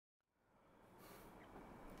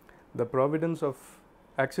The providence of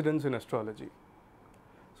accidents in astrology.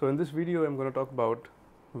 So in this video I'm going to talk about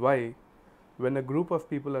why when a group of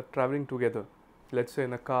people are traveling together, let's say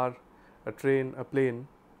in a car, a train, a plane,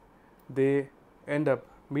 they end up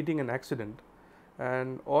meeting an accident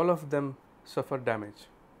and all of them suffer damage.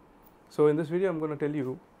 So in this video I'm going to tell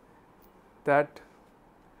you that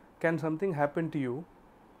can something happen to you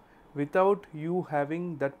without you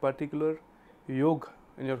having that particular yoga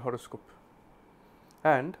in your horoscope,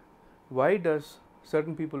 and why does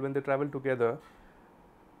certain people when they travel together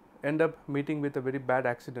end up meeting with a very bad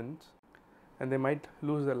accident and they might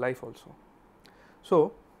lose their life also.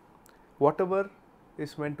 So whatever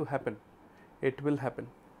is meant to happen, it will happen,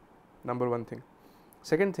 number one thing.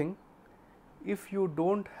 Second thing, if you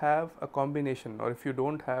don't have a combination or if you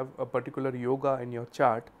don't have a particular yoga in your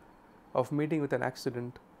chart of meeting with an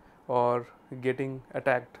accident or getting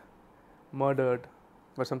attacked, murdered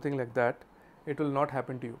or something like that, it will not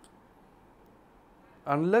happen to you.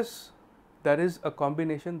 Unless there is a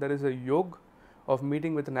combination, there is a yoga of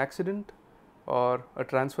meeting with an accident or a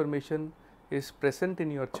transformation is present in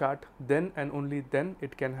your chart, then and only then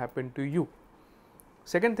it can happen to you.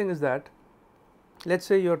 Second thing is that let's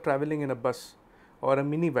say you are traveling in a bus or a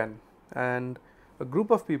minivan and a group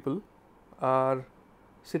of people are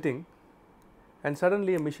sitting and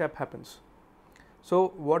suddenly a mishap happens.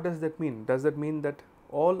 So what does that mean? Does that mean that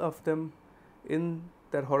all of them in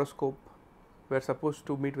their horoscope were supposed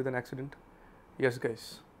to meet with an accident? Yes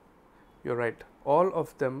guys, you're right. All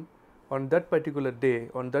of them on that particular day,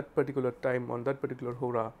 on that particular time, on that particular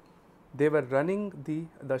hora, they were running the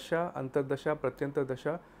dasha, antardasha, pratyanta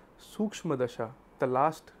dasha, sukshma dasha, the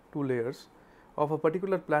last two layers of a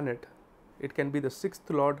particular planet. It can be the 6th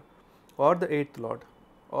lord or the 8th lord,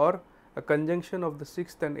 or a conjunction of the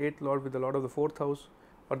 6th and 8th lord with the lord of the 4th house,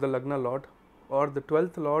 or the lagna lord, or the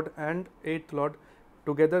 12th lord and 8th lord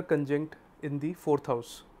together conjunct in the 4th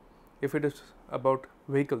house if it is about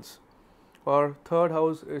vehicles, or 3rd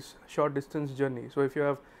house is short distance journey. So if you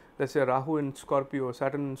have, let's say, Rahu in Scorpio,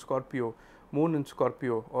 Saturn in Scorpio, Moon in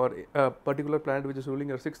Scorpio, or a particular planet which is ruling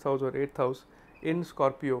your 6th house or 8th house in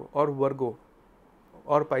Scorpio or Virgo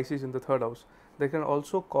or Pisces in the 3rd house, they can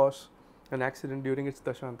also cause an accident during its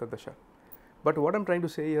dasha antardasha. But what I'm trying to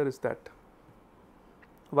say here is that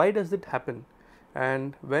why does it happen,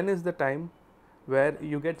 and when is the time where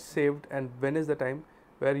you get saved and when is the time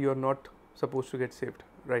where you are not supposed to get saved,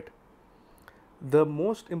 right? The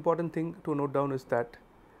most important thing to note down is that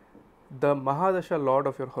the Mahadasha lord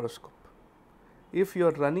of your horoscope, if you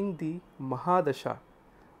are running the Mahadasha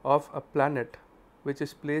of a planet which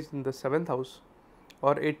is placed in the 7th house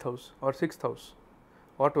or 8th house or 6th house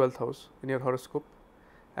or 12th house in your horoscope,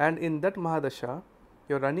 and in that Mahadasha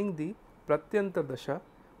you are running the Pratyanta dasha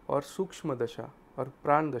or Sukshma dasha or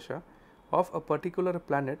Pran dasha of a particular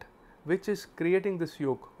planet which is creating this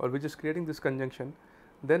yoga or which is creating this conjunction,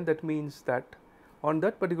 then that means that on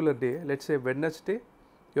that particular day, let's say Wednesday,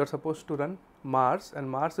 you are supposed to run Mars, and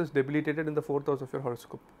Mars is debilitated in the 4th house of your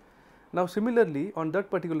horoscope. Now similarly, on that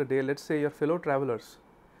particular day, let's say your fellow travelers,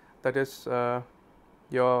 that is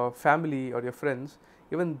your family or your friends,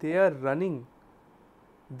 even they are running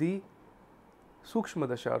the Sukshma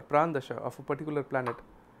dasha or Pran dasha of a particular planet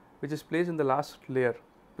which is placed in the last layer,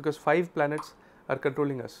 because 5 planets are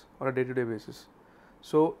controlling us on a day-to-day basis.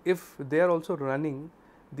 So if they are also running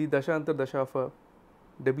the dasha antardasha of a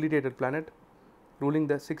debilitated planet ruling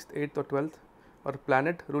the 6th, 8th or 12th, or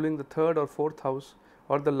planet ruling the 3rd or 4th house,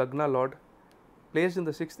 or the lagna lord placed in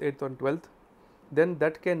the 6th, 8th or 12th, then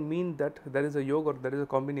that can mean that there is a yoga or there is a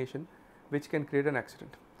combination which can create an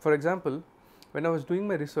accident. For example, when I was doing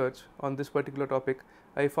my research on this particular topic,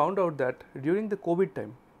 I found out that during the COVID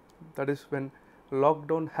time, that is when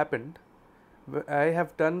lockdown happened, I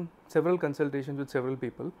have done several consultations with several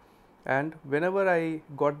people, and whenever I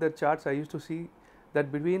got their charts, I used to see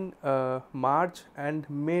that between March and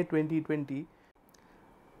May 2020,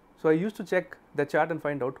 so I used to check the chart and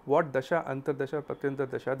find out what dasha, antardasha, pratyanta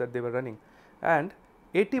dasha that they were running, and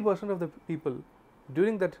 80% of the people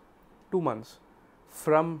during that 2 months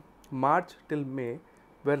from March till May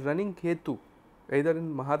were running Ketu either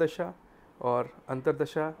in Mahadasha or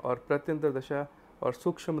Antardasha or Pratyanta dasha or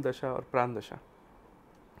Sukshma dasha or Pran dasha.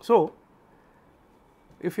 So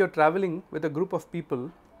if you are traveling with a group of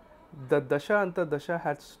people, the dasha antardasha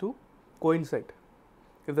has to coincide.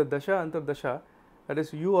 If the dasha antardasha, that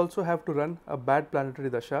is, you also have to run a bad planetary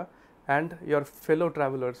dasha, and your fellow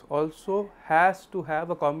travelers also has to have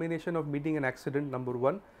a combination of meeting an accident, number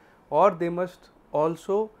one, or they must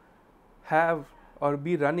also have or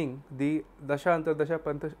be running the dasha antardasha,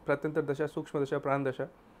 pratyanta dasha, sukshma dasha, pran dasha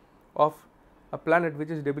of a planet which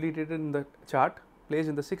is debilitated in the chart, placed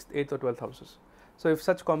in the 6th, 8th or 12th houses. So if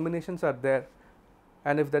such combinations are there,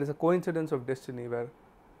 and if there is a coincidence of destiny where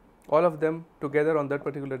all of them together on that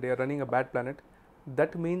particular day are running a bad planet,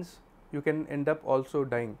 that means you can end up also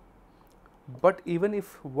dying. But even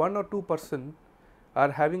if 1 or 2%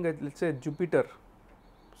 are having a, let's say, Jupiter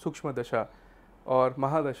Sukshma Dasha or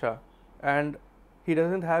Mahadasha, and he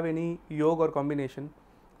doesn't have any yoga or combination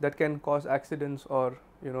that can cause accidents or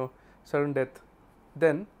sudden death,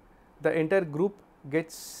 then the entire group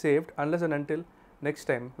gets saved unless and until next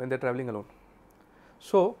time when they're traveling alone.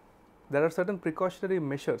 So there are certain precautionary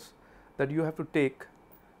measures that you have to take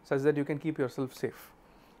such that you can keep yourself safe.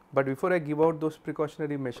 But before I give out those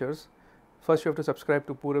precautionary measures, first you have to subscribe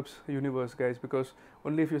to Purab's Universe, guys, because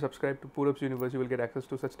only if you subscribe to Purab's Universe you will get access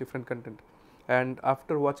to such different content. And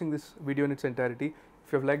after watching this video in its entirety,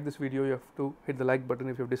 if you have liked this video, you have to hit the like button.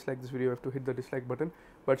 If you have disliked this video, you have to hit the dislike button,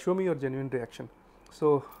 but show me your genuine reaction.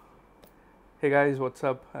 So hey guys, what's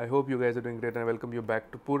up? I hope you guys are doing great, and I welcome you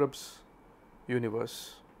back to Purab's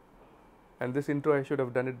Universe. And this intro I should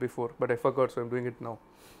have done it before, but I forgot, so I'm doing it now.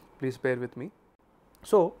 Please bear with me.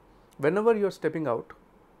 So whenever you're stepping out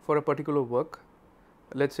for a particular work,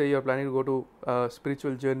 let's say you're planning to go to a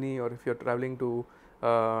spiritual journey, or if you're traveling to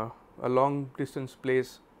a long distance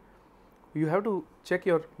place, you have to check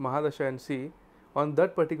your Mahadasha and see on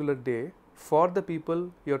that particular day, for the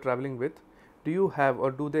people you're traveling with, do you have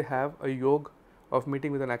or do they have a yoga of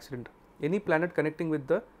meeting with an accident? Any planet connecting with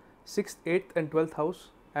the 6th, 8th and 12th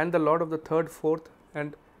house and the lord of the 3rd, 4th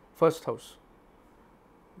and 1st house,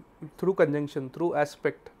 through conjunction, through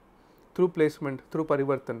aspect, through placement, through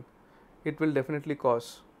parivartan, it will definitely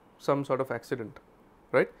cause some sort of accident,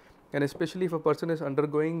 right? And especially if a person is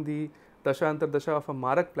undergoing the dasha antardasha of a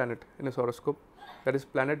marak planet in his horoscope, that is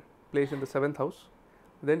planet placed in the 7th house,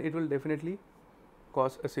 then it will definitely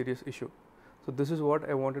cause a serious issue. So this is what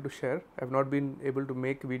I wanted to share. I have not been able to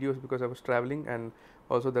make videos because I was traveling, and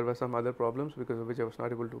also there were some other problems because of which I was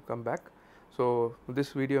not able to come back. So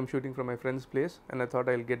this video I'm shooting from my friend's place, and I thought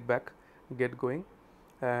I'll get going,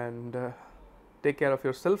 and take care of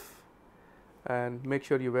yourself, and make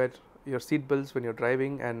sure you wear your seat belts when you're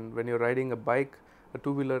driving, and when you're riding a bike, a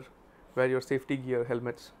two-wheeler, wear your safety gear,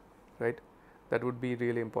 helmets, right? That would be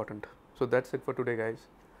really important. So that's it for today, guys.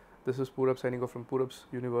 This is Purab signing off from Purab's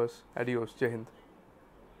Universe. Adios. Jai Hind.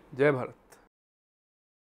 Jai Bharat.